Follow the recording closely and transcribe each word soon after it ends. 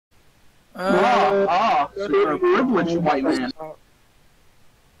So you're a privileged white man.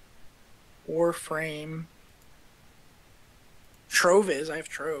 Warframe. Trove is. I have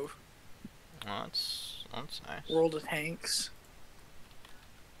Trove. Oh, that's nice. World of Tanks.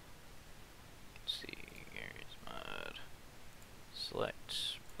 Let's see, Gary's mod.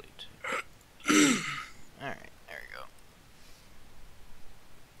 Select Bluetick. Alright, there we go.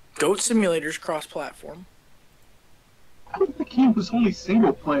 Goat Simulator's cross-platform. I thought the game was only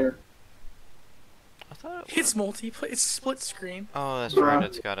single player. I thought it was. It's multiplayer. It's split screen. Oh, that's right.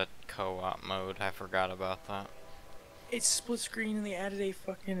 It's got a co-op mode. I forgot about that. It's split screen, and they added a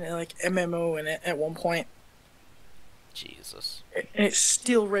fucking like MMO in it at one point. Jesus. And it's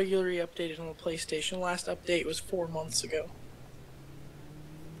still regularly updated on the PlayStation. Last update was 4 months ago.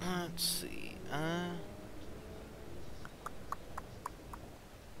 Let's see.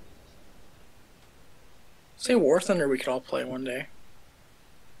 Say War Thunder we could all play one day.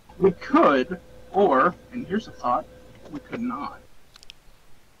 We could, or, and here's a thought, we could not.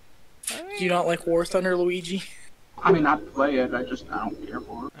 Do you not like War Thunder, Luigi? I mean, I'd play it, I don't care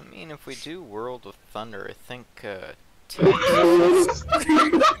for it. I mean, if we do World of Thunder, I think,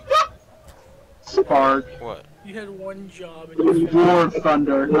 Spark. What? You had one job and you War of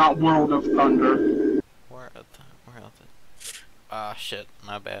Thunder, not World of Thunder. Where ah, shit,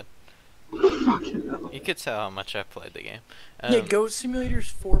 my bad. Fucking hell. You could tell how much I played the game. Yeah, Goat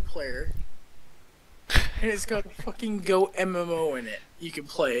Simulator's 4-player. And it's got fucking Goat MMO in it. You can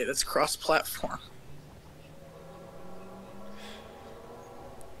play it, that's cross-platform.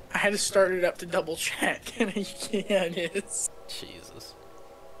 I had to start it up to double check, and yeah, it is. Jesus.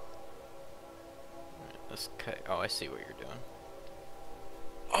 Okay. Oh, I see what you're doing.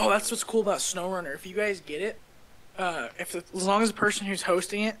 Oh, that's what's cool about SnowRunner. If you guys get it, as long as the person who's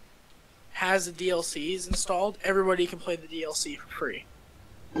hosting it has the DLCs installed, everybody can play the DLC for free.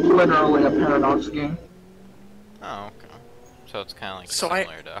 Literally a Paradox game. Oh, okay. So it's kind of like So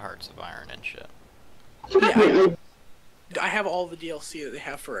similar to Hearts of Iron and shit. Yeah, I have all the DLC that they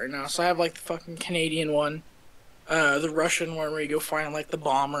have for right now. So I have like the fucking Canadian one, the Russian one where you go find like the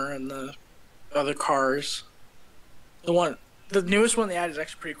bomber and the other cars. The newest one they added is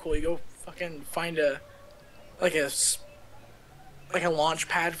actually pretty cool. You go fucking find a launch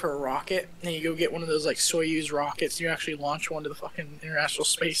pad for a rocket, and then you go get one of those like Soyuz rockets, and you actually launch one to the fucking International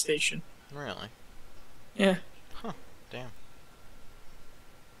Space Station. Really? Yeah. Huh. Damn.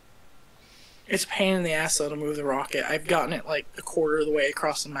 It's a pain in the ass though to move the rocket. I've gotten it like a quarter of the way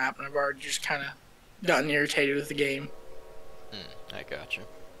across the map, and I've already just kind of gotten irritated with the game. I gotcha.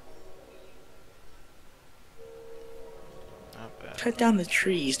 Not bad. Cut down the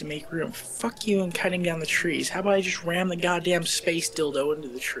trees to make room. Fuck you and cutting down the trees. How about I just ram the goddamn space dildo into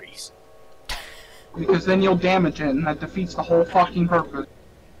the trees? Because then you'll damage it, and that defeats the whole fucking purpose.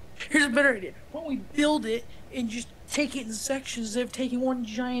 Here's a better idea. Why don't we build it and just take it in sections instead of taking one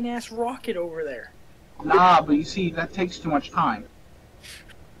giant ass rocket over there? Nah, but you see, that takes too much time.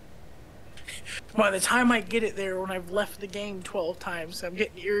 By the time I get it there, when I've left the game 12 times, I'm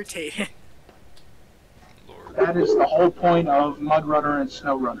getting irritated. Lord. That is the whole point of Mud Runner and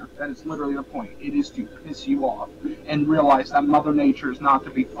Snow Runner. That is literally the point. It is to piss you off and realize that Mother Nature is not to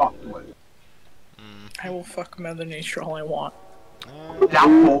be fucked with. I will fuck Mother Nature all I want.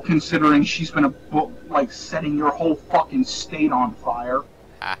 Doubtful, considering she's been setting your whole fucking state on fire.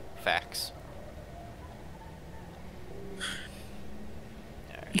 Ah, facts.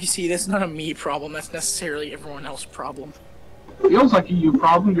 You see, that's not a me problem, that's necessarily everyone else's problem. Feels like a you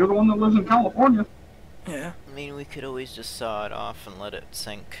problem. You're the one that lives in California. Yeah. I mean, we could always just saw it off and let it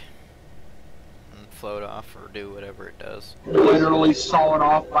sink. And float off or do whatever it does. Literally saw it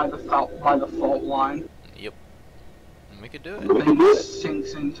off by the fault line. Yep. And we could do it. Then it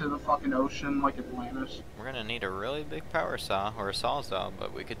sinks into the fucking ocean like Atlantis. We're gonna need a really big power saw, or a sawzall,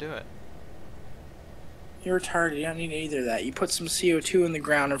 but we could do it. You're retarded, you don't need either of that. You put some CO2 in the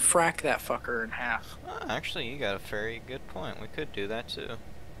ground and frack that fucker in half. Actually, you got a very good point. We could do that too.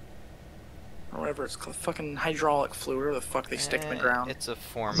 Or whatever it's called, fucking hydraulic fluid, or the fuck they stick in the ground. It's a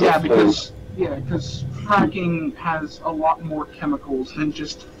form Yeah, of... because fracking has a lot more chemicals than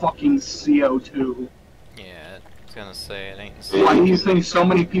just fucking CO2. Yeah, I was gonna say, it ain't... Why do you think so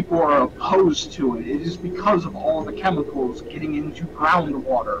many people are opposed to it? It is because of all the chemicals getting into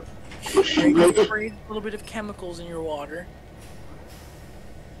groundwater. You spray a little bit of chemicals in your water.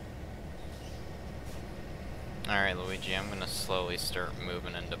 Alright, Luigi, I'm gonna slowly start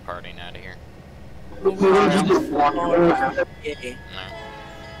moving and departing out of here. Yeah. Alright.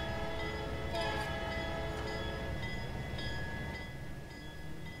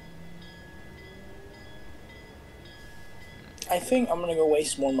 I think I'm gonna go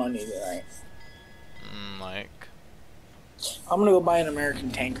waste more money tonight. Like? I'm gonna go buy an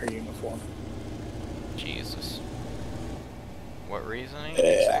American tanker uniform. Jesus. What reasoning Yeah.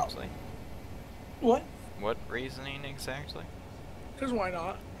 exactly? What? What reasoning exactly? Because why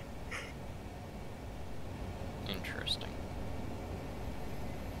not? Interesting.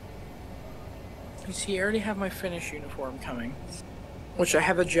 You see, I already have my Finnish uniform coming. Which I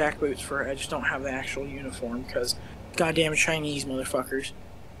have the jackboots for, I just don't have the actual uniform, because goddamn Chinese motherfuckers.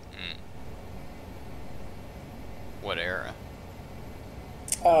 What era?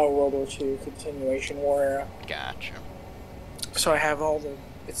 World War II, Continuation War era. Gotcha. So I have all the,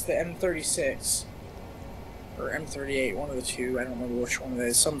 it's the M36, or M38, one of the two, I don't remember which one it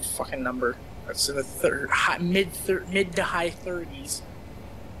is, some fucking number. That's in the mid to high 30s.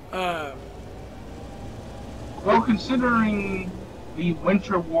 Well, considering the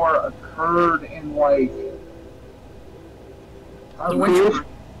Winter War occurred in, like...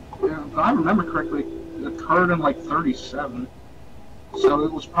 If I remember correctly, it occurred in, like, 37. So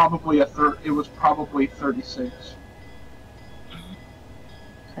it was probably it was probably 36.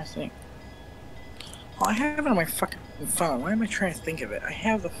 I think. Well, I have it on my fucking phone. Why am I trying to think of it? I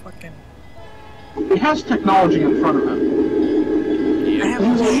have the fucking... He has technology in front of him. I have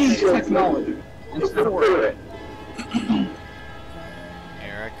He needs technology instead of it.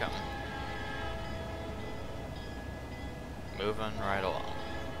 Here I come. Moving right along.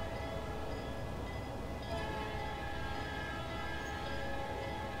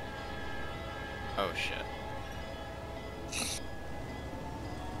 Oh shit.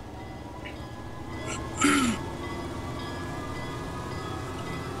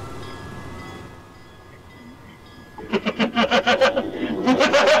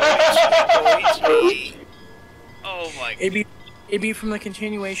 Oh my god. It'd be from the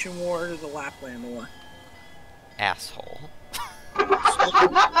Continuation War to the Lapland War. Asshole.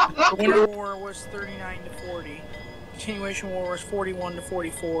 The Winter War was 39 to 40. Continuation War was 41 to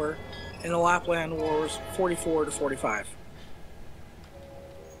 44. And the Lapland War was 44 to 45.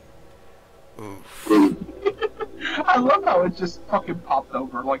 Oof. I love how it just fucking popped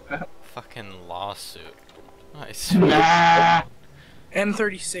over like that. Fucking lawsuit. I swear. Nah.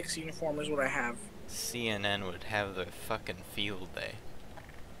 M36 uniform is what I have. CNN would have their fucking field day.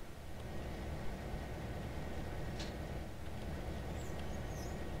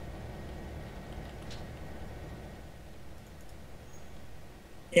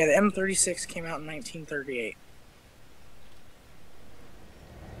 Yeah, the M36 came out in 1938.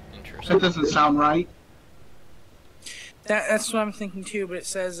 Interesting. That doesn't sound right. That's what I'm thinking too, but it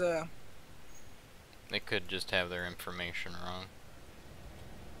says, They could just have their information wrong.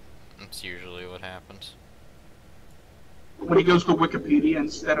 That's usually what happens. When he goes to Wikipedia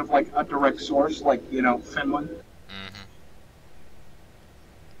instead of like a direct source, like, you know, Finland. Mm-hmm.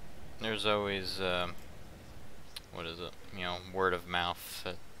 There's always, what is it? You know, word of mouth.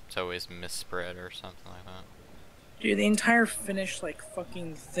 It's always misspread or something like that. dude, the entire Finnish, like,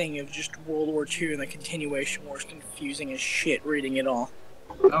 fucking thing of just World War II and the Continuation War is confusing as shit reading it all.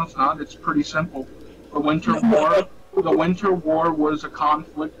 No, it's not. It's pretty simple. The Winter War was a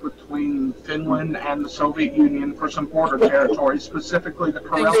conflict between Finland and the Soviet Union for some border territory, specifically the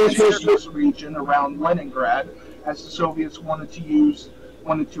Kurils region around Leningrad, as the Soviets wanted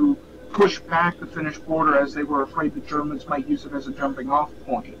to push back the Finnish border as they were afraid the Germans might use it as a jumping-off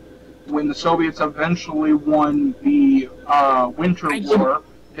point. When the Soviets eventually won the Winter War,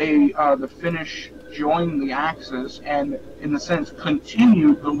 the Finnish joined the Axis and, in a sense,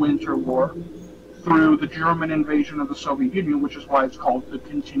 continued the Winter War through the German invasion of the Soviet Union, which is why it's called the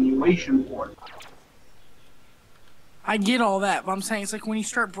Continuation War. I get all that, but I'm saying it's like when you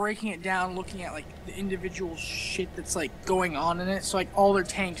start breaking it down, looking at like the individual shit that's like going on in it, so like all their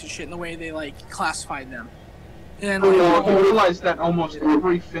tanks and shit and the way they like classified them. And like, You realize that almost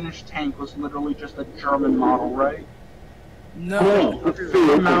every Finnish tank was literally just a German model, right? no, A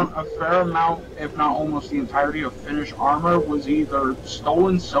fair amount, if not almost the entirety of Finnish armor was either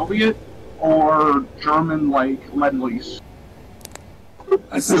stolen Soviet or German, like, Lend-Lease.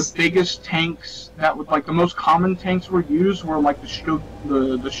 The biggest tanks that would, like, the most common tanks were used were, like, the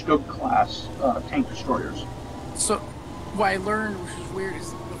Stug class tank destroyers. So, what I learned, which is weird,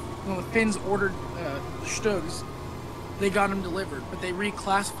 is when the Finns ordered the Stugs, they got them delivered, but they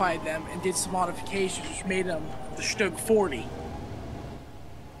reclassified them and did some modifications, which made them the Stug 40.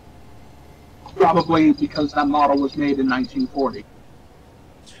 Probably because that model was made in 1940.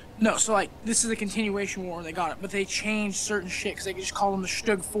 No, so like, this is a continuation war and they got it, but they changed certain shit because they could just call them the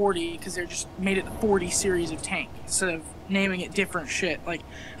Stug 40 because they just made it the 40 series of tank instead of naming it different shit. Like,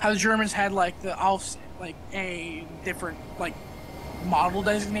 how the Germans had like the like a different like model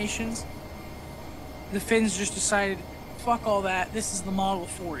designations. The Finns just decided, fuck all that. This is the Model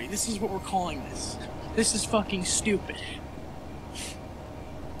 40. This is what we're calling this. This is fucking stupid.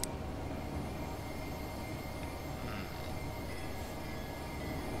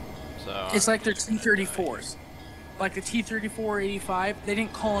 So It's like their T-34s. Like the T-34-85, they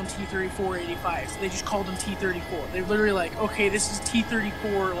didn't call them T-34-85s. They just called them T-34. They're literally like, okay, this is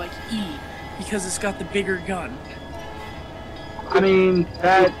T-34 like E because it's got the bigger gun. I mean,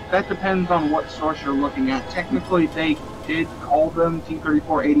 that depends on what source you're looking at. Technically, they did call them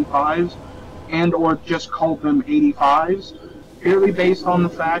T-34-85s and or just called them 85s, purely based on the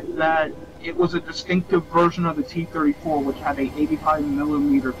fact that it was a distinctive version of the T-34 which had a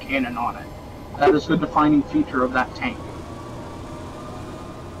 85mm cannon on it. That is the defining feature of that tank.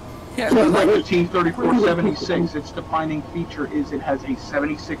 Yeah, Like the T-34-76, its defining feature is it has a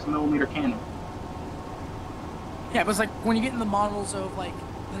 76mm cannon. yeah, but it's like when you get in the models of like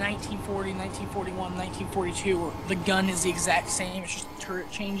the 1940, 1941, 1942, where the gun is the exact same, it's just the turret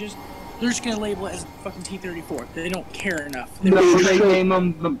changes. They're just gonna label it as fucking T-34. They don't care enough. They named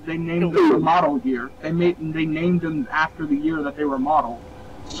them the model year. They named them after the year that they were modeled.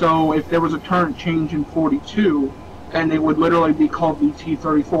 So if there was a turret change in 42, then they would literally be called the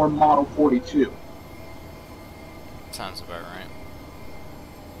T-34 Model 42. sounds about right.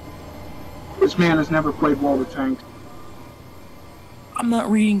 This man has never played World of Tanks. I'm not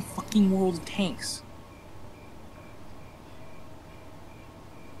reading fucking World of Tanks.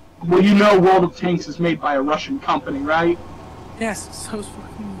 Well, you know World of Tanks is made by a Russian company, right? Yes, so is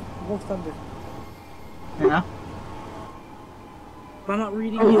fucking War Thunder. Yeah. But I'm not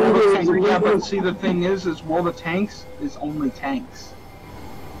reading World of it. Tanks, yeah, but see, the thing is World of Tanks is only tanks.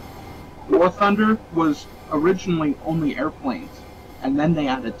 War Thunder was originally only airplanes, and then they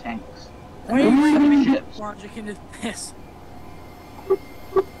added tanks. Why are you reading ships? logic into this?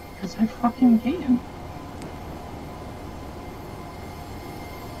 Because I fucking can.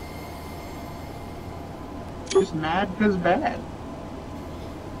 Just mad because bad.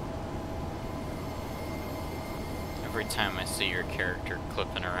 Every time I see your character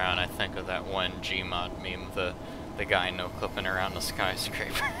clipping around, I think of that one Gmod meme of the guy no clipping around the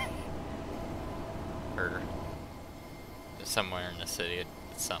skyscraper. Or somewhere in the city,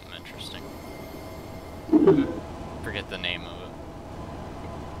 it's something interesting. Forget the name of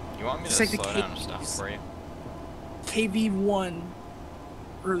it. You want me to slow down and stuff for you? KV-1,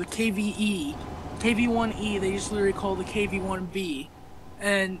 or the KVE. KV-1E, they just literally call the KV-1B.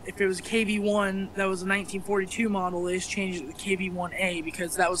 And if it was a KV-1 that was a 1942 model, they just changed it to KV-1A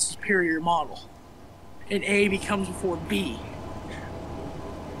because that was a superior model. And A becomes before B.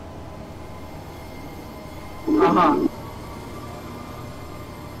 Uh-huh.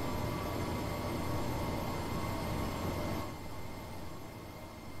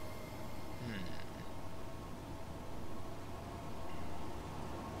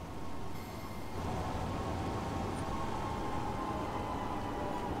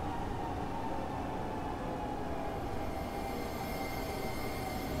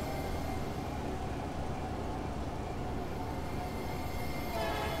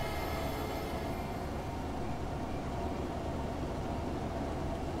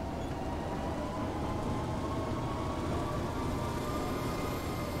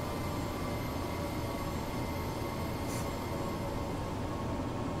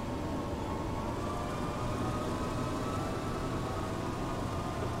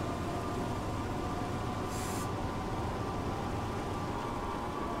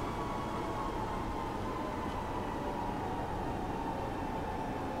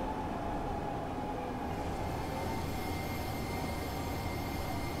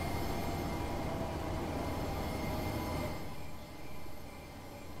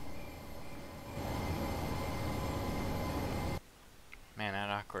 Man, that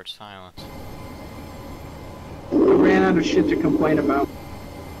awkward silence. I ran out of shit to complain about.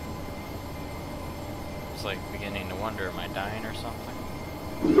 It's like beginning to wonder, am I dying or something?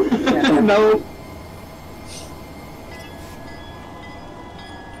 No.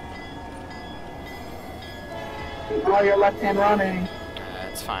 Oh, your left hand running.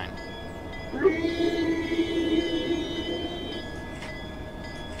 It's fine.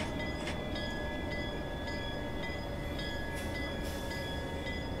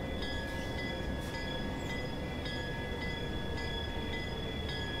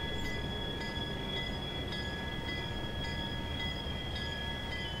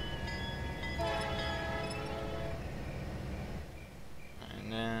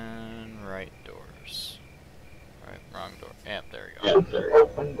 And then right doors. Right, wrong door. Yep, there we go.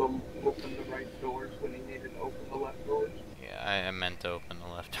 Open the right doors when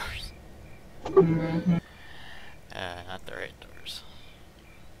doors. Mm-hmm. Not the right doors.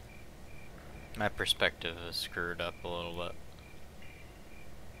 My perspective is screwed up a little bit.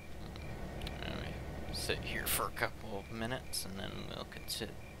 Let me sit here for a couple of minutes and then we'll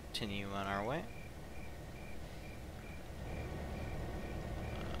continue on our way.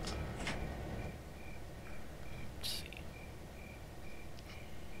 Let's see.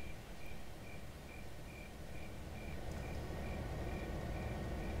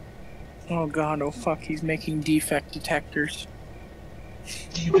 Oh god, oh fuck, he's making defect detectors.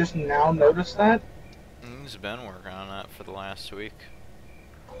 Did you just now notice that? He's been working on that for the last week.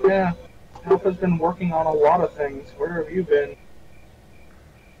 Yeah. Alpha's been working on a lot of things. Where have you been?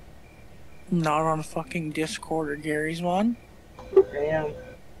 Not on fucking Discord or Gary's one. Damn.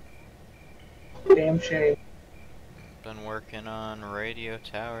 Damn shame. Been working on radio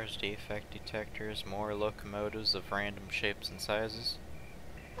towers, defect detectors, more locomotives of random shapes and sizes.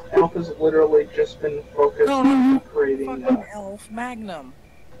 Alpha's literally just been focused on creating fucking Elf Magnum.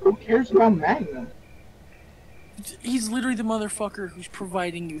 Who cares about Magnum? He's literally the motherfucker who's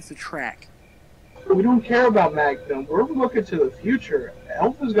providing you with the track. We don't care about Magnum. We're looking to the future.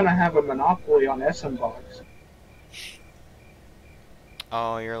 Alpha's gonna have a monopoly on SM box.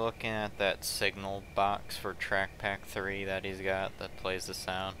 Oh, you're looking at that signal box for Track Pack 3 that he's got that plays the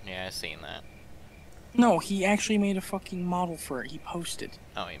sound? Yeah, I seen that. No, he actually made a fucking model for it. He posted.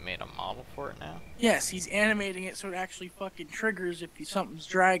 Oh, he made a model for it now? Yes, he's animating it so it actually fucking triggers if something's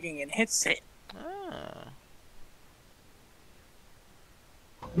dragging and hits it. Ah.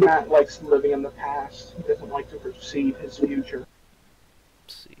 Matt likes living in the past. He doesn't like to perceive his future.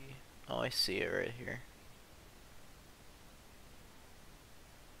 Let's see. Oh, I see it right here.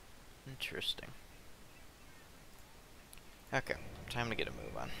 Interesting. Okay, time to get a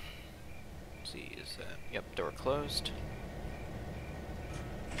move on. Let's see, is that... Yep, door closed.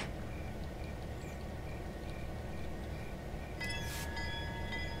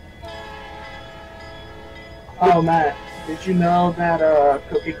 Oh, Matt, did you know that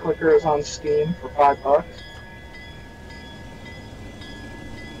Cookie Clicker is on Steam for $5?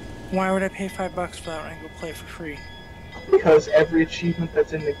 Why would I pay $5 for that when I go play it for free? Because every achievement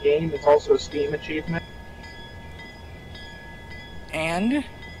that's in the game is also a Steam achievement. And?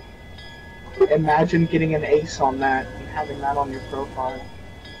 Imagine getting an ace on that and having that on your profile.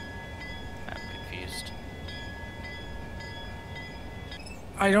 I'm confused.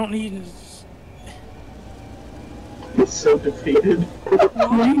 I don't need... He's so defeated.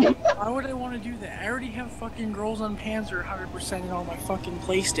 Why would I want to do that? I already have fucking Girls on Panzer 100% on my fucking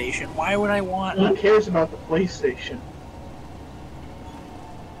PlayStation. Why would I want... Who cares about the PlayStation?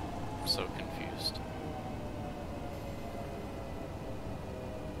 I'm so confused.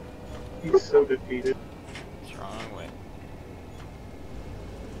 He's so defeated. It's the wrong way.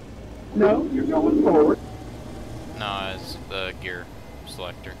 No, you're going forward. No, it's the gear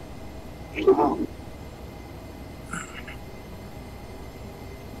selector. Oh.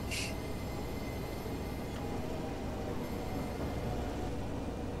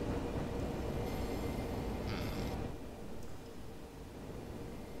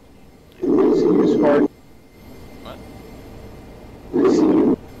 What? I see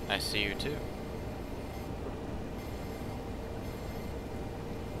you. I see you too.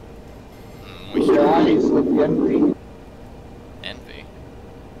 Your eyes look empty. Envy.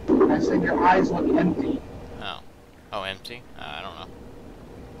 I said your eyes look empty. Oh. Oh, empty? I don't know.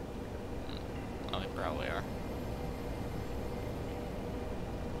 Oh, they probably are.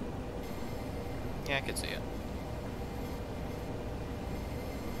 Yeah, I could see it.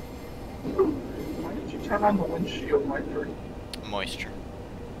 Why did you turn on the windshield wiper? Moisture.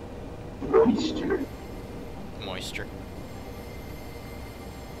 Moisture. Moisture.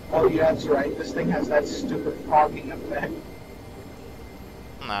 Oh yeah, that's right. This thing has that stupid fogging effect.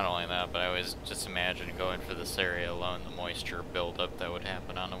 Not only that, but I always just imagine going for this area alone, the moisture buildup that would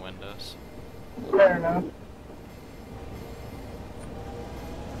happen on the windows. Fair enough.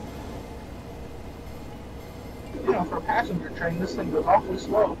 You know, for a passenger train, this thing goes awfully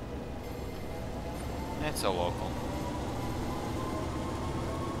slow. It's a local.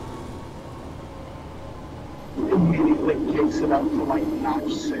 Immediately kicks it up to like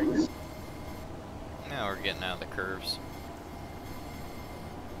notch 6. Now we're getting out of the curves.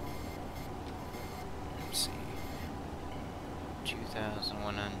 Let's see.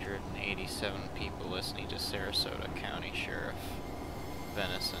 2,187 people listening to Sarasota County Sheriff,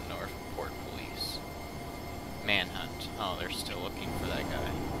 Venice and Northport Police. Manhunt. Oh, they're still looking for that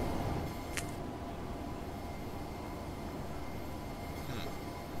guy.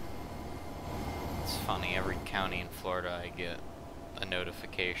 It's funny, every county in Florida I get a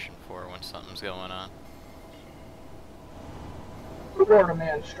notification for when something's going on. Florida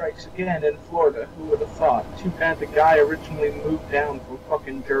man strikes again in Florida. Who would have thought? Too bad the guy originally moved down from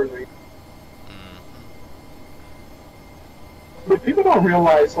fucking Jersey. But people don't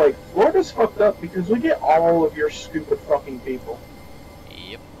realize, like, Florida's fucked up because we get all of your stupid fucking people.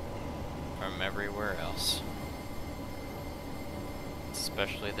 Yep. From everywhere else.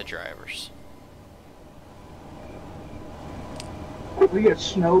 Especially the drivers. We get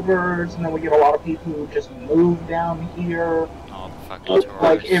snowbirds, and then we get a lot of people who just move down here. All the fucking tourists.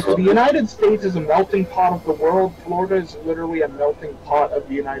 Like, if the United States is a melting pot of the world, Florida is literally a melting pot of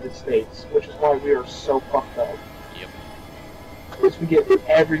the United States, which is why we are so fucked up. Yep. Because we get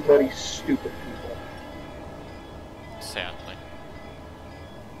everybody stupid people. Sadly.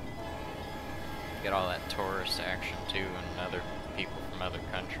 Get all that tourist action too, and other people from other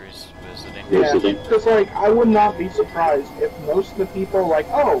countries visiting. Yeah, because, like, I would not be surprised if most of the people are like,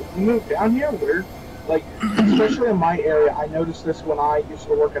 oh, you moved down here? Weird. Like, especially in my area, I noticed this when I used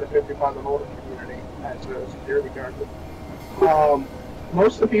to work at a 55 and older community as a security guard.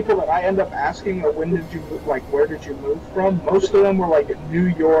 Most of the people that I end up asking are, when did you move, like, where did you move from? Most of them were, like, New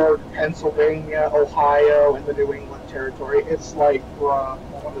York, Pennsylvania, Ohio, and the New England territory. It's like, bruh,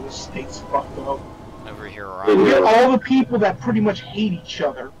 one of the states fucked up. Over here where You I'm get at. all the people that pretty much hate each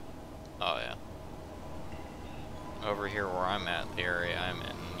other. Oh yeah. Over here where I'm at, the area I'm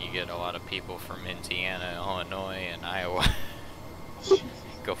in, you get a lot of people from Indiana, Illinois, and Iowa.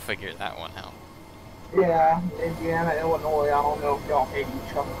 Go figure that one out. Yeah, Indiana, Illinois, I don't know if y'all hate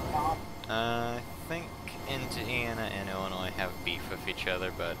each other or not. I think Indiana and Illinois have beef with each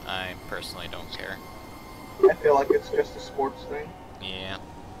other, but I personally don't care. I feel like it's just a sports thing. Yeah,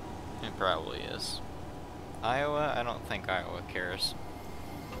 it probably is. Iowa, I don't think Iowa cares.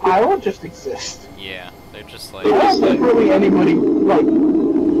 Iowa just exists. Yeah, they're just like... I don't think really anybody,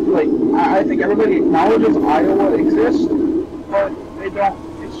 I think everybody acknowledges Iowa exists, but they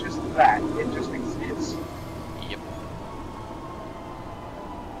don't, it's just that, it just exists. Yep.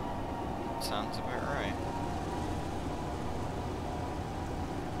 Sounds about right.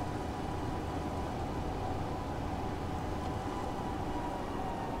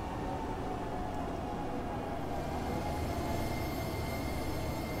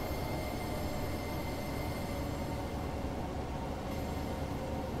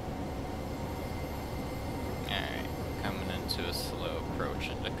 To a slow approach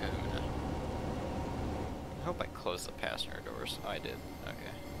into Kahuna. I hope I closed the passenger doors. Oh, I did.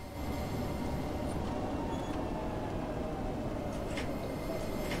 Okay.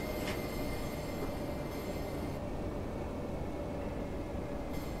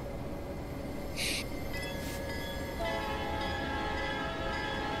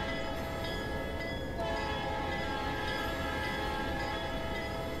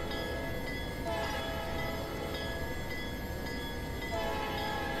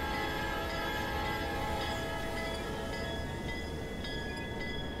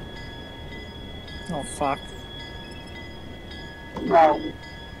 Oh, fuck. Wow.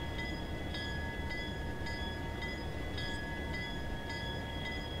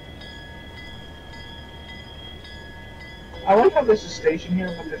 I like how there's a station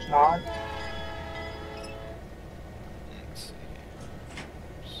here, but there's not. Let's see.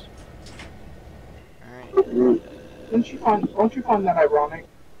 Alright. Don't you find that ironic?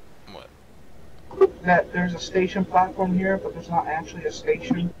 What? That there's a station platform here, but there's not actually a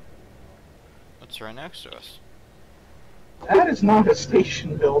station? What's right next to us? That is not a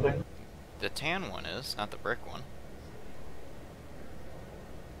station building. The tan one is, not the brick one.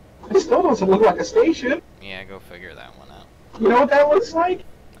 It still doesn't look like a station. Yeah, go figure that one out. You know what that looks like?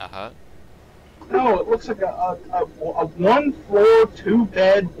 A hut? No, it looks like a one floor, 2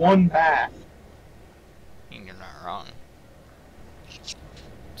 bed, 1 bath. You're not wrong. Let's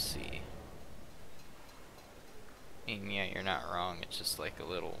see. And yeah, you're not wrong. It's just like a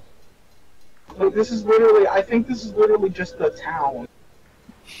little... Like, this is literally, I think this is literally just the town.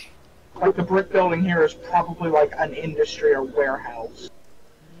 Like, the brick building here is probably like an industry or warehouse.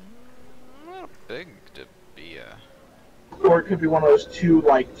 Not big to be a... Or it could be one of those two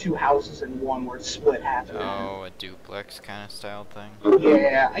houses in one where it's split half. Oh, a duplex kind of style thing?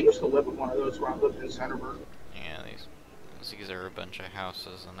 Yeah, I used to live with one of those when I lived in Centerburg. Yeah, these are a bunch of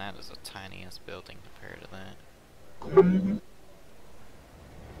houses, and that is the tiniest building compared to that. Mm-hmm.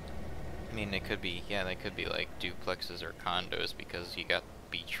 I mean, they could be like duplexes or condos because you got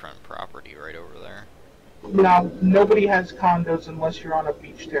beachfront property right over there. Now, nobody has condos unless you're on a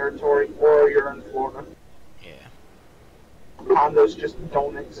beach territory or you're in Florida. Yeah. Condos just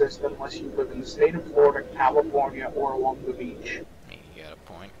don't exist unless you live in the state of Florida, California, or along the beach.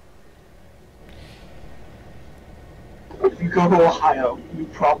 If you go to Ohio, you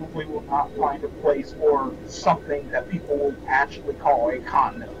probably will not find a place or something that people will actually call a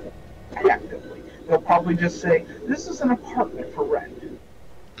condo actively. They'll probably just say, this is an apartment for rent.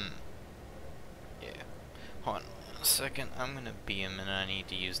 Yeah. Hold on a second. I'm gonna beam and I need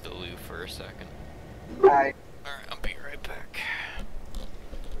to use the loo for a second. I Alright, I'll be right back.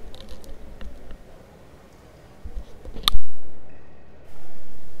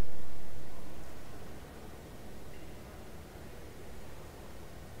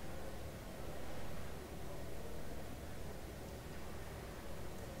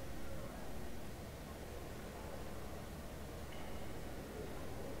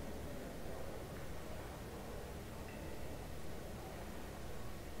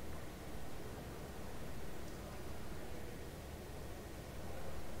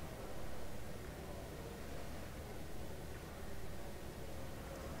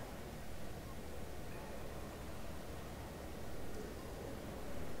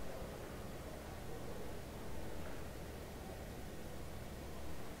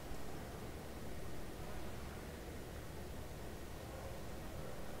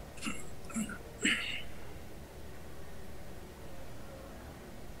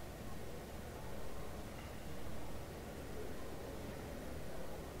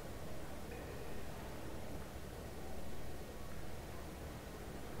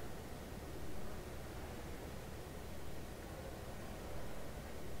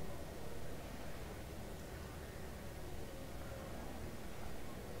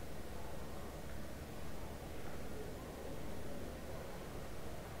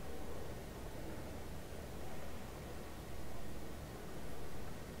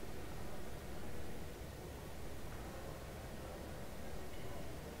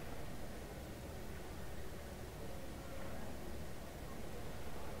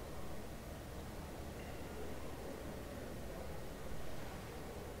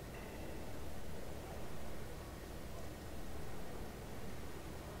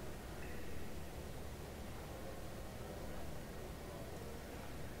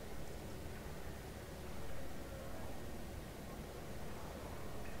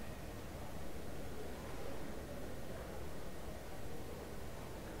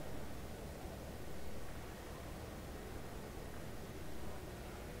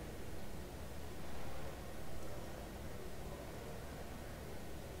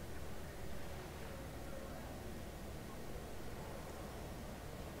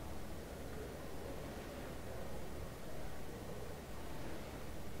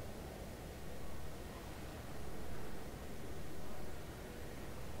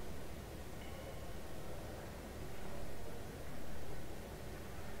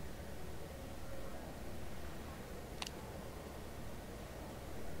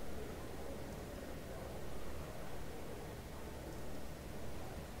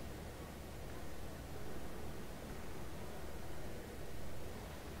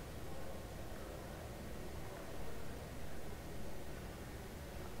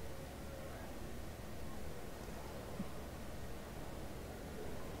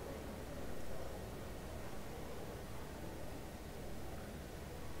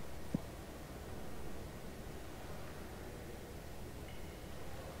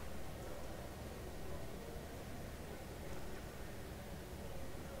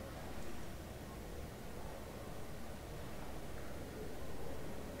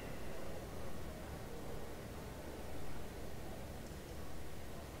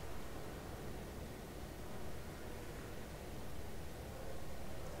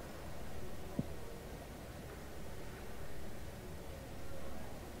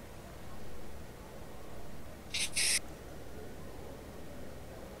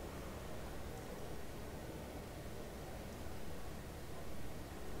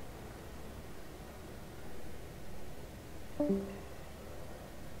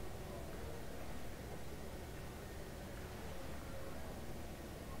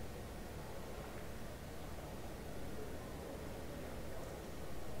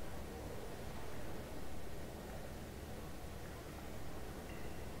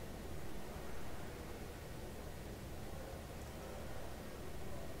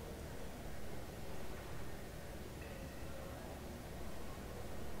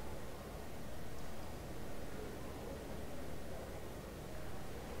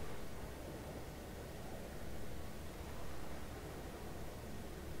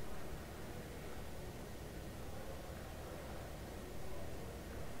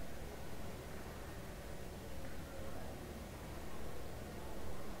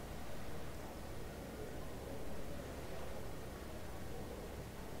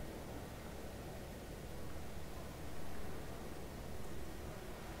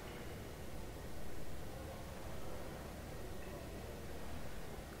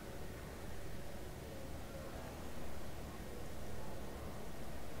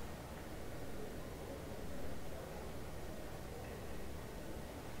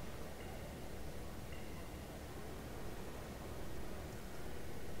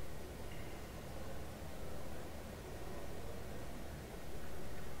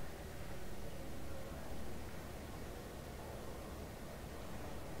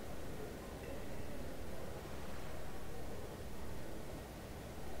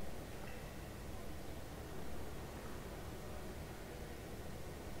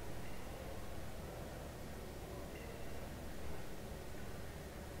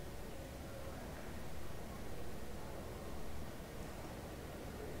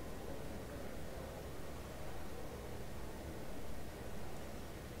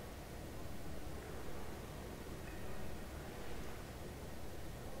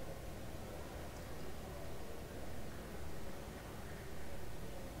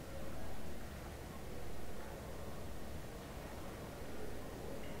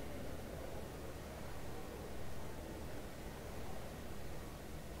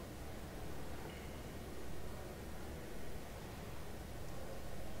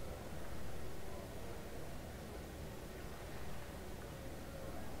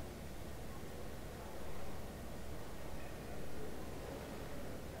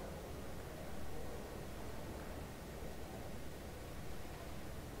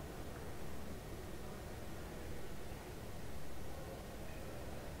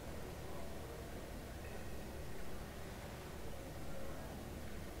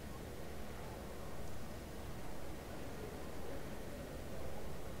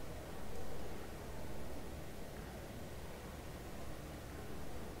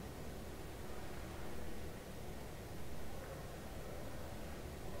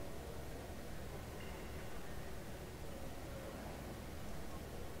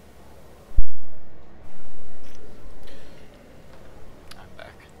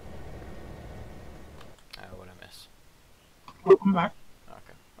 Welcome back.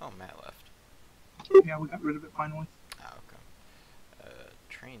 Okay. Oh, Matt left. Yeah, we got rid of it finally. Oh, okay.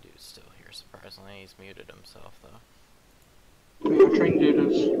 Train dude's still here, surprisingly. He's muted himself, though. Yeah, train dude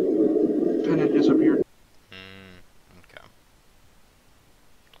has kind of disappeared. Okay.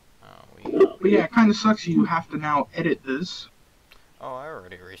 Oh, But yeah, it kind of sucks you have to now edit this. Oh, I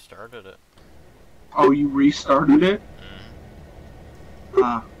already restarted it. Oh, you restarted it?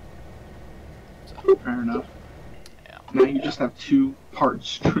 Ah. So, Fair enough. yeah. Now you just have 2-part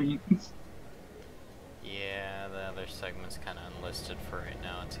streams. Yeah, the other segment's kind of unlisted for right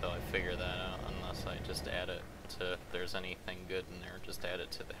now until I figure that out, unless I just add it to, if there's anything good in there, just add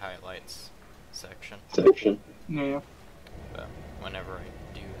it to the highlights section. Yeah. But whenever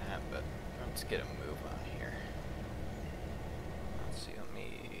I do that, but let's get a move on here. Let's see, let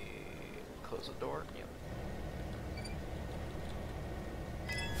me close the door. Yep.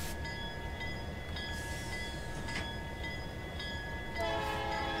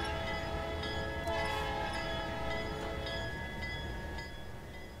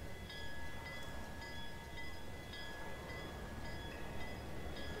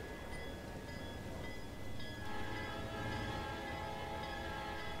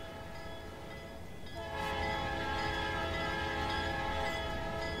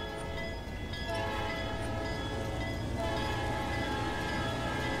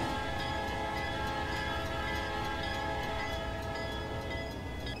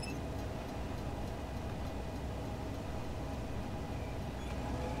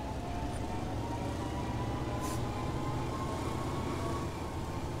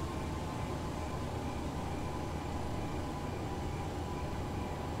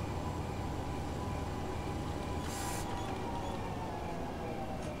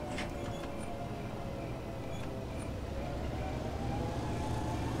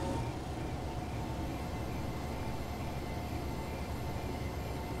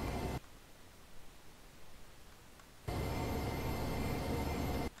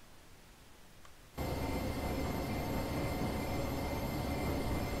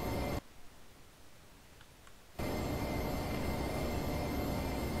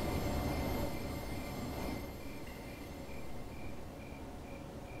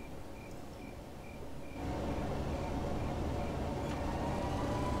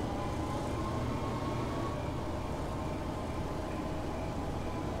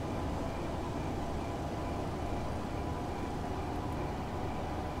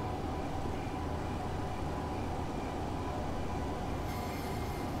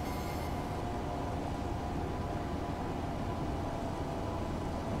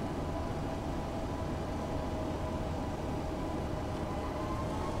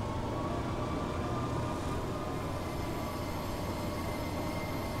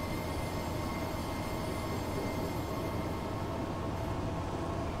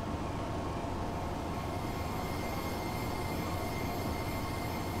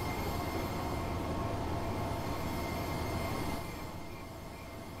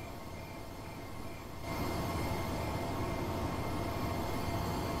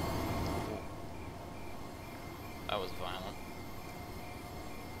 That was violent.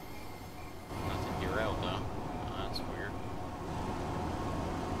 Nothing derailed though. Oh, that's weird.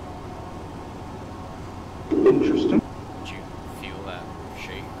 Interesting. Did you feel that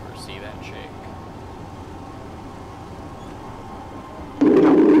shake or see that shake?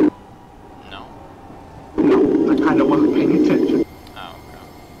 No? No, I kind of wasn't paying attention. Oh, okay.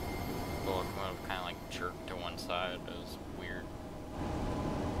 Well, it would have kind of like jerked to one side. It was weird.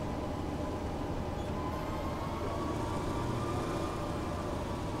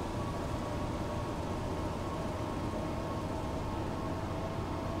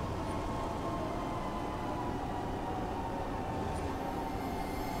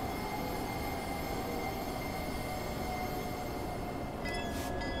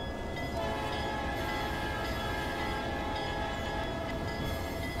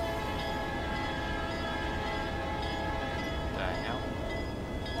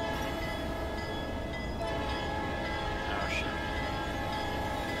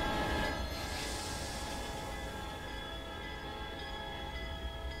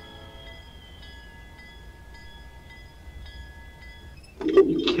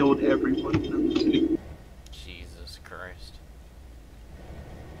 You killed everyone. No, I'm kidding. Jesus Christ.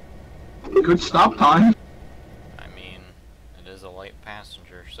 Good stop time. I mean, it is a light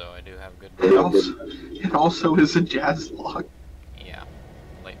passenger, so I do have good It also is a jazz lock. Yeah.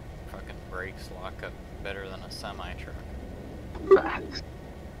 Light fucking brakes lock up better than a semi-truck. Facts.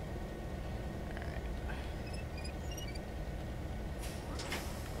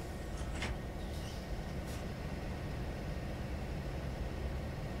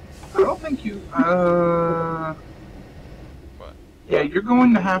 I don't think you. What? Yeah, you're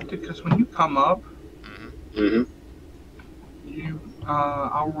going to have to, because when you come up, Mm-hmm. you,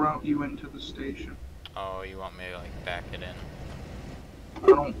 I'll route you into the station. Oh, you want me to, like, back it in?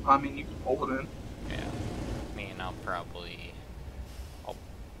 I mean, you can pull it in. Yeah. I mean, I'll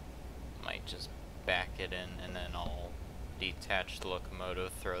might just back it in, and then I'll detach the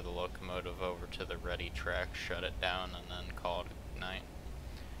locomotive, throw the locomotive over to the ready track, shut it down, and then call it a night.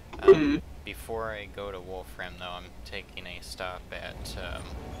 Before I go to Wolfram, though, I'm taking a stop at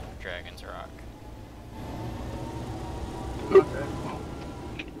Dragon's Rock. Okay, well,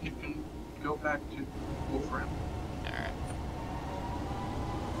 you can go back to Wolfram. Alright.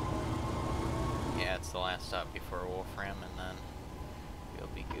 Yeah, it's the last stop before Wolfram, and then you'll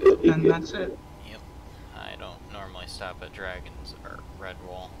be good. And that's it. Yep. I don't normally stop at Dragon's or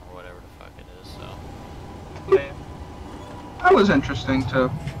Redwall or whatever the fuck it is, so. Yeah. That was interesting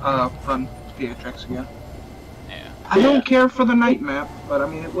to run PHX again. Yeah. I don't care for the night map, but I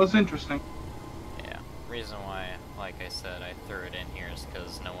mean, it was interesting. Yeah. Reason why, like I said, I threw it in here is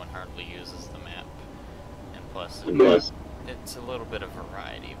because no one hardly uses the map. And plus, it's a little bit of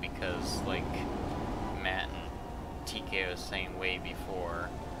variety because, like, Matt and TK was saying way before,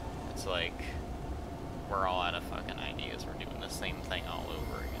 it's like, we're all out of fucking ideas. We're doing the same thing all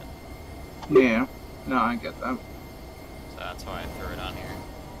over again. Yeah. No, I get that. So that's why I threw it on here.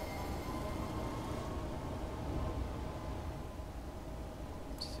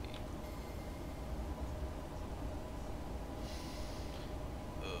 Let's see.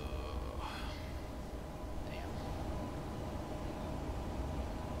 Damn.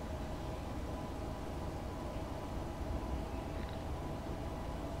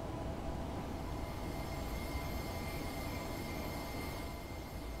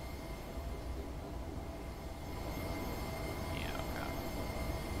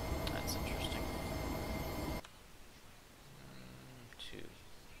 That's interesting. 2.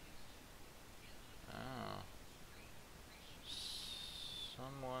 Oh.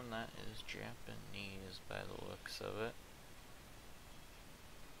 Someone that is Japanese by the looks of it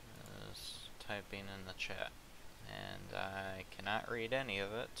is typing in the chat. And I cannot read any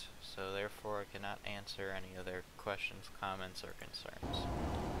of it, so therefore I cannot answer any of their questions, comments, or concerns.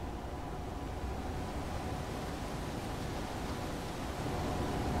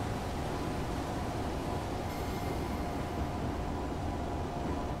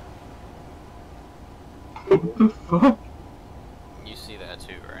 What the fuck? You see that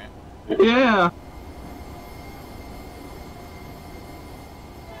too, right? Yeah.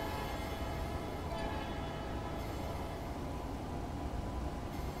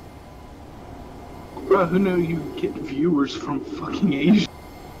 Bro, who knew you get viewers from fucking Asia?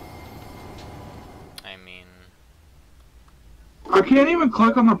 I mean, I can't even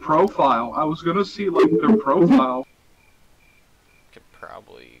click on the profile. I was gonna see, like, their profile. could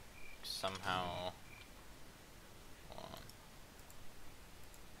probably somehow. Hold on.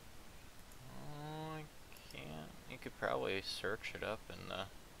 Oh, I can't. You could probably search it up in the.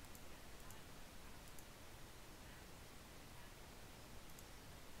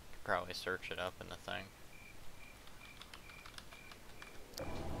 Probably search it up in the thing.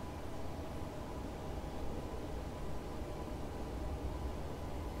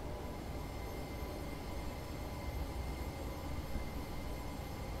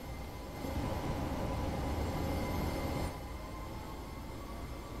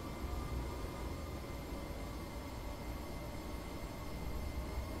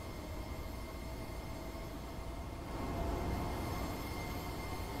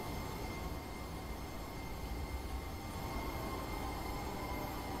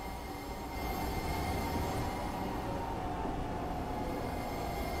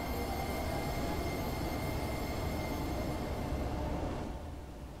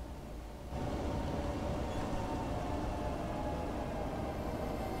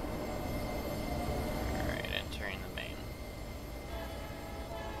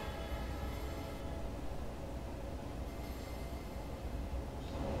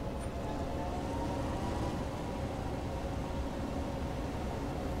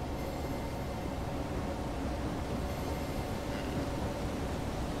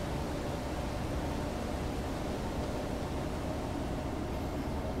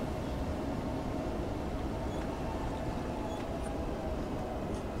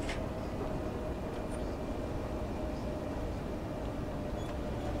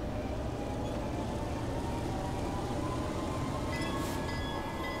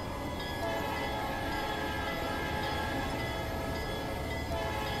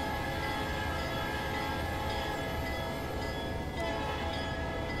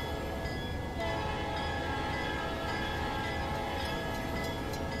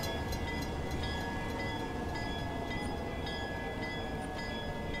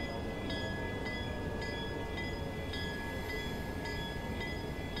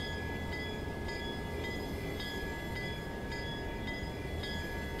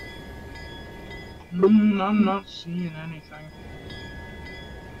 I'm not seeing anything.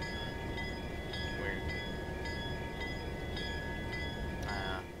 Weird.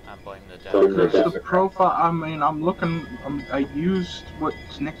 I blame the Because Democrats. the profile, I mean, I'm looking, I used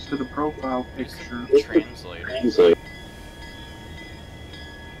what's next to the profile Use picture. the translator. That's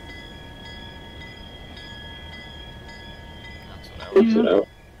what I was. Yeah.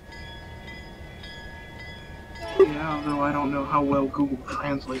 Yeah, although I don't know how well Google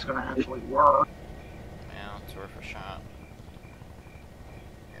Translate's gonna actually work. Yeah, it's worth a shot.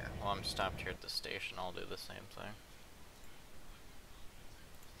 Here, well, I'm stopped here at the station. I'll do the same thing.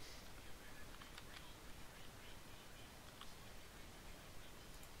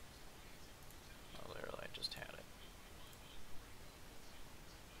 Oh, literally, I just had it.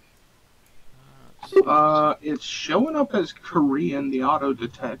 It's showing up as Korean, the auto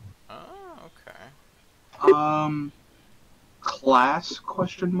detect. Oh, okay. Class,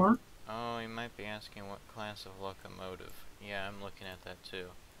 question mark? Oh, you might be asking what class of locomotive. Yeah, I'm looking at that too.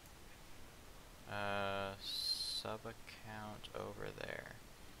 Sub-account over there.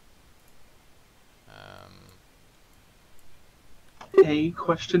 A,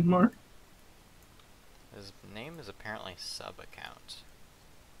 question mark? His name is apparently sub-account.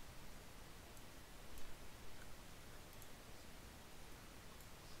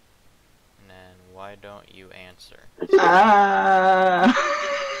 And then, why don't you answer?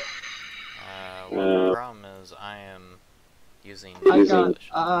 Well, the problem is I am using English.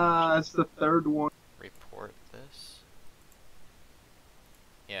 It's the third one. Report this?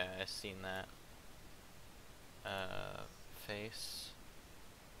 Yeah, I seen that. Face.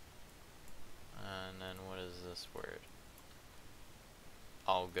 And then what is this word?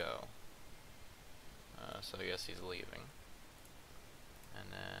 I'll go. So I guess he's leaving. And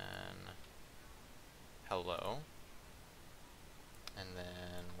then hello. And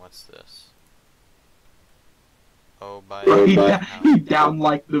then what's this? Oh, by the He down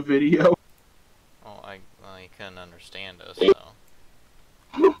liked the video. Oh, well, he couldn't understand us, so.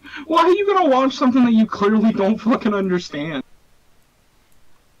 Why are you gonna watch something that you clearly don't fucking understand?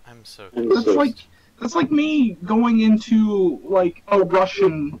 I'm so confused. That's like me going into, like, a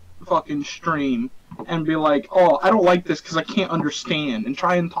Russian fucking stream and be like, oh, I don't like this because I can't understand, and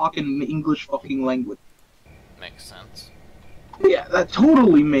try and talk in the English fucking language. Makes sense. Yeah, that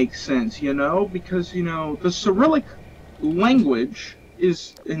totally makes sense, you know, because, you know, the Cyrillic language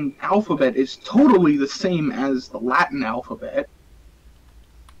in alphabet is totally the same as the Latin alphabet.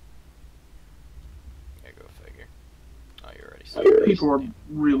 Yeah, go figure. Oh, you're already People are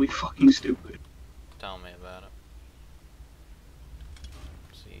really fucking stupid. Tell me about it.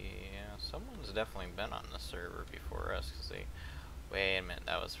 See, yeah, someone's definitely been on the server before us, because they... Wait a minute,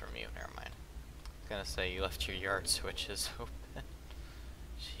 that was from you, never mind. I was gonna say you left your yard switches open.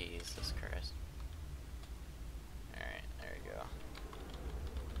 Jesus Christ. Alright, there you go.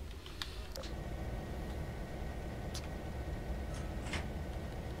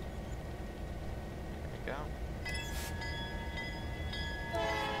 There we go.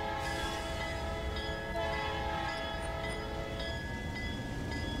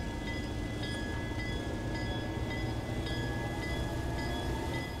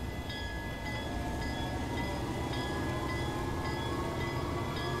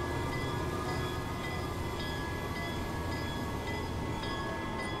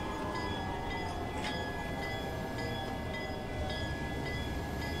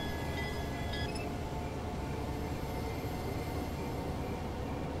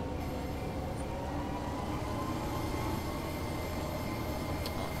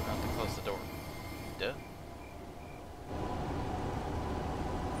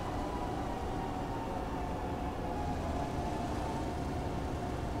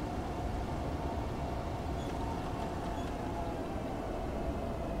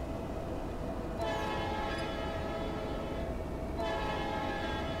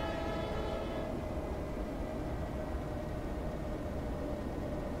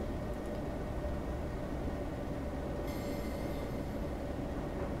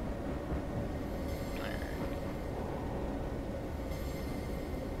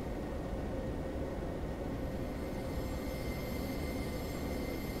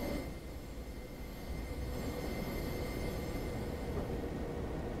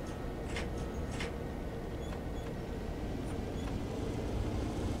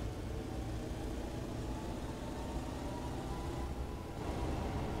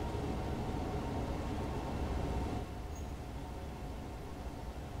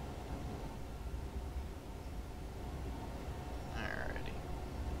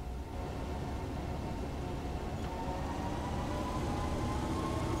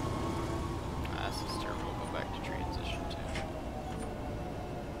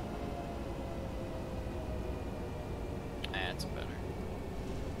 That's better.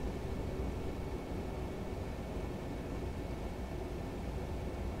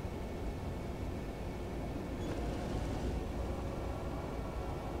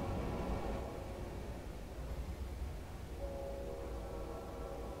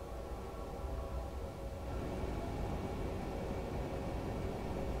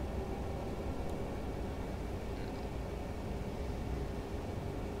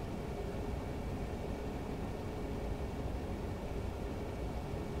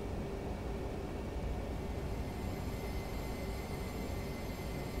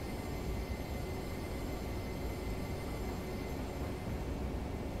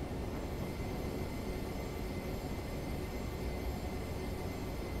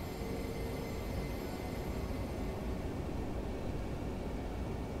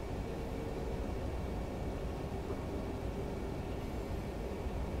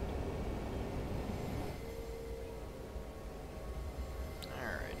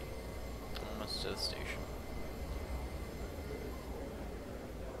 To the station.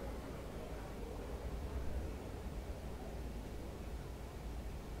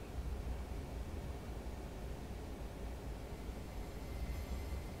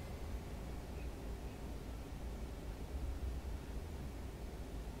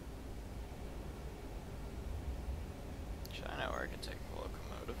 China, or I could take the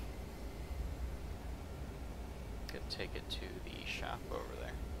locomotive. Could take it to the shop over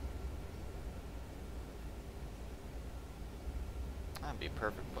there. That'd be a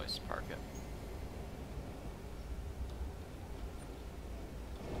perfect place to park it.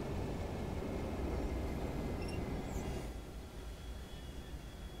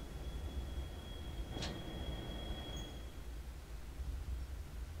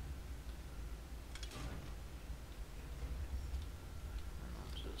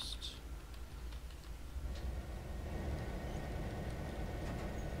 I'll just...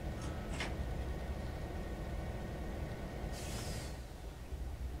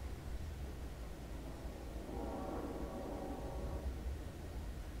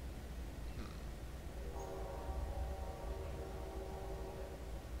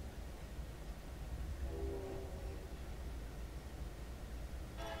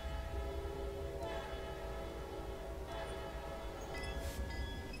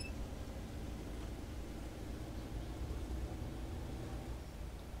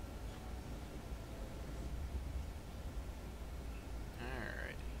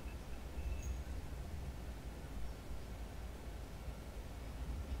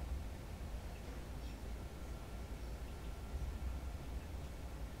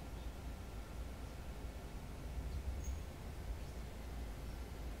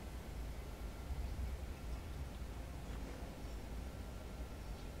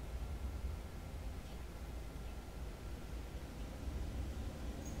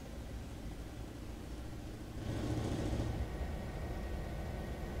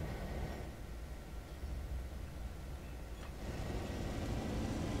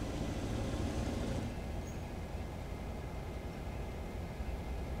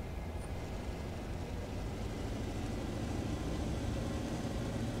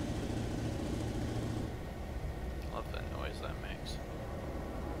 That makes.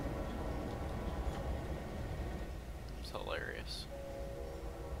 It's hilarious.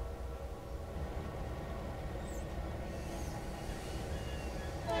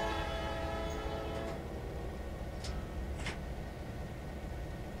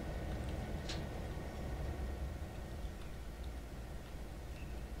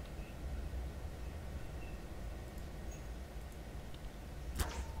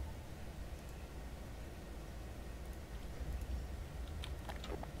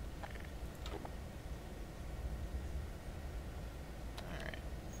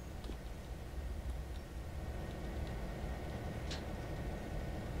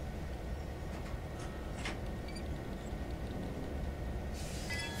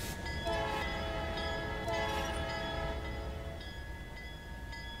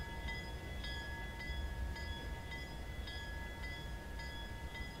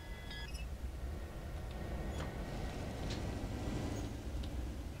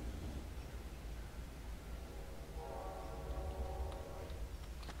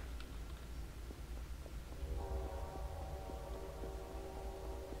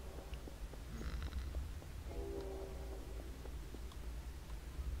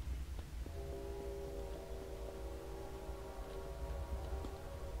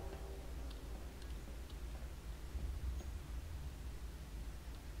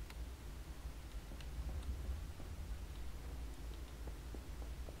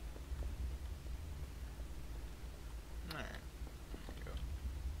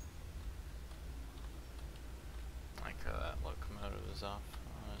 goes off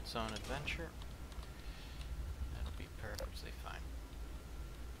on its own adventure. That'll be perfectly fine.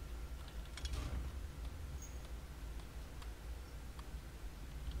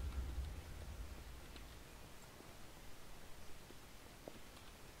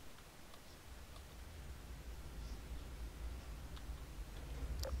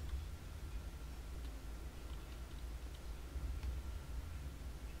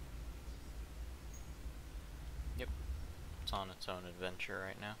 Yep, it's on its own adventure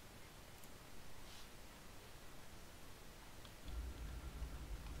right now.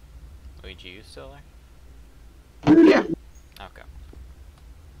 Luigi, you still there? Yeah. Okay.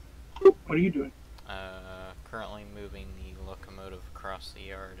 What are you doing? Currently moving the locomotive across the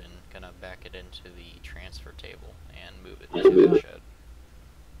yard and gonna back it into the transfer table and move it to the shed.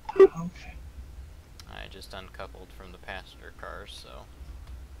 Okay. I just uncoupled from the passenger cars, so...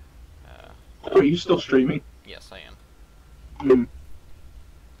 Are you still streaming? yes, I am. Hmm.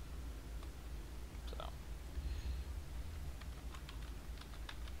 So...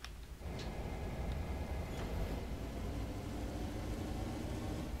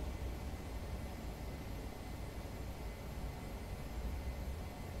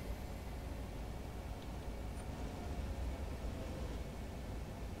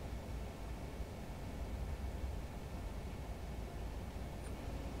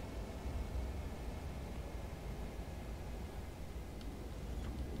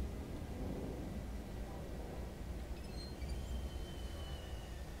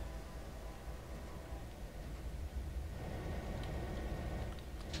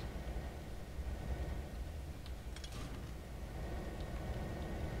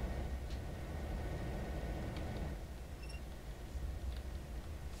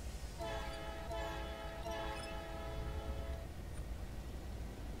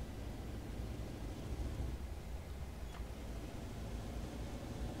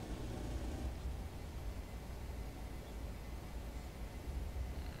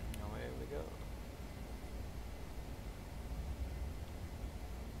 away we go.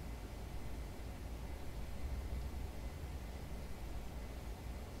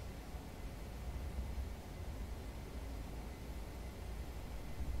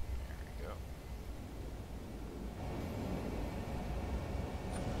 There we go.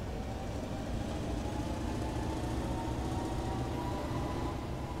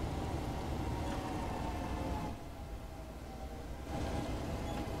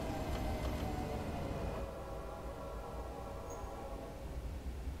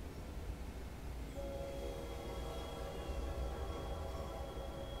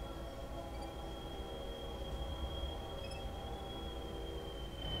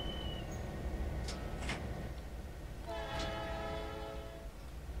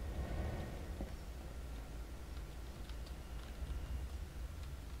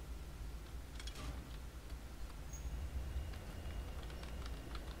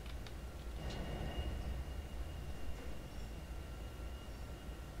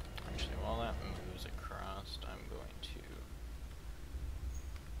 Actually, while that moves across, I'm going to...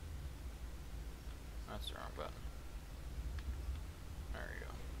 that's the wrong button. There we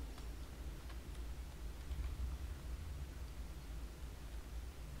go.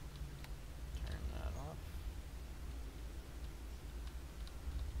 Turn that off.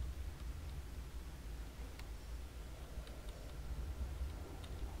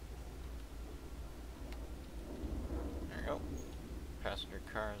 There we go. Passenger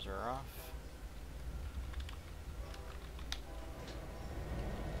cars are off.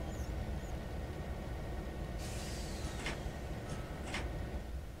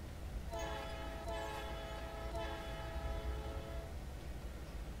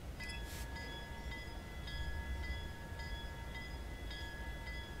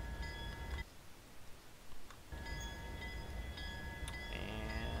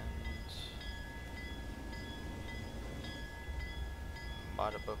 And...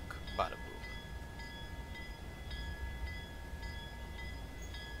 bada book, bada boom.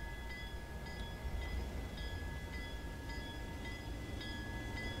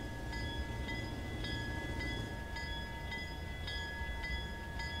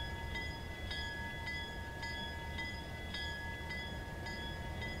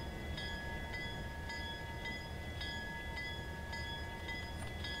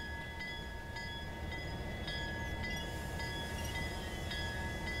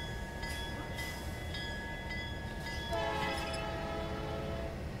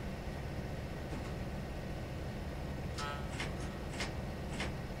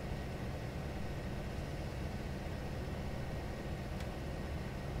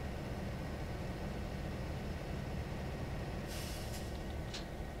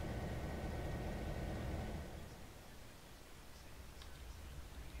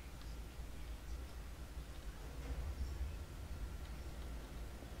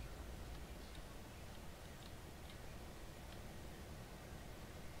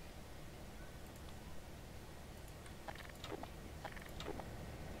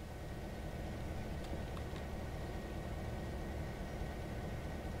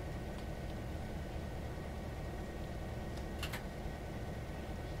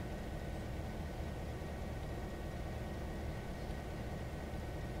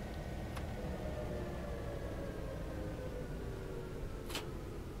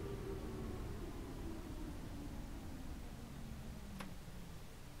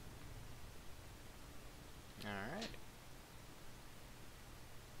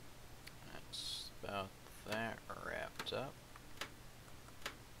 that wrapped up.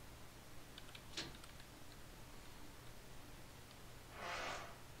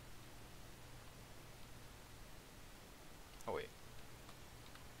 Oh wait.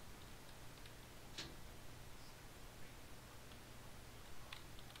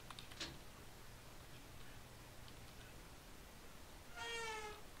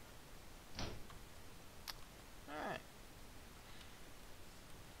 Alright.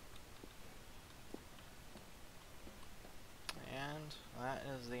 And that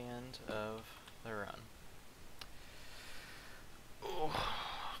is the end of the run. Oh.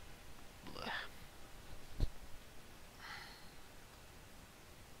 Blech.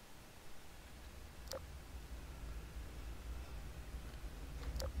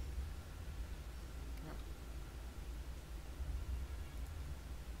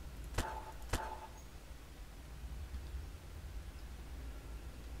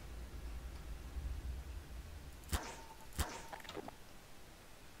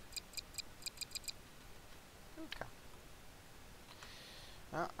 Okay.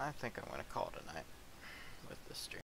 Well, I think I'm going to call it a night with this stream.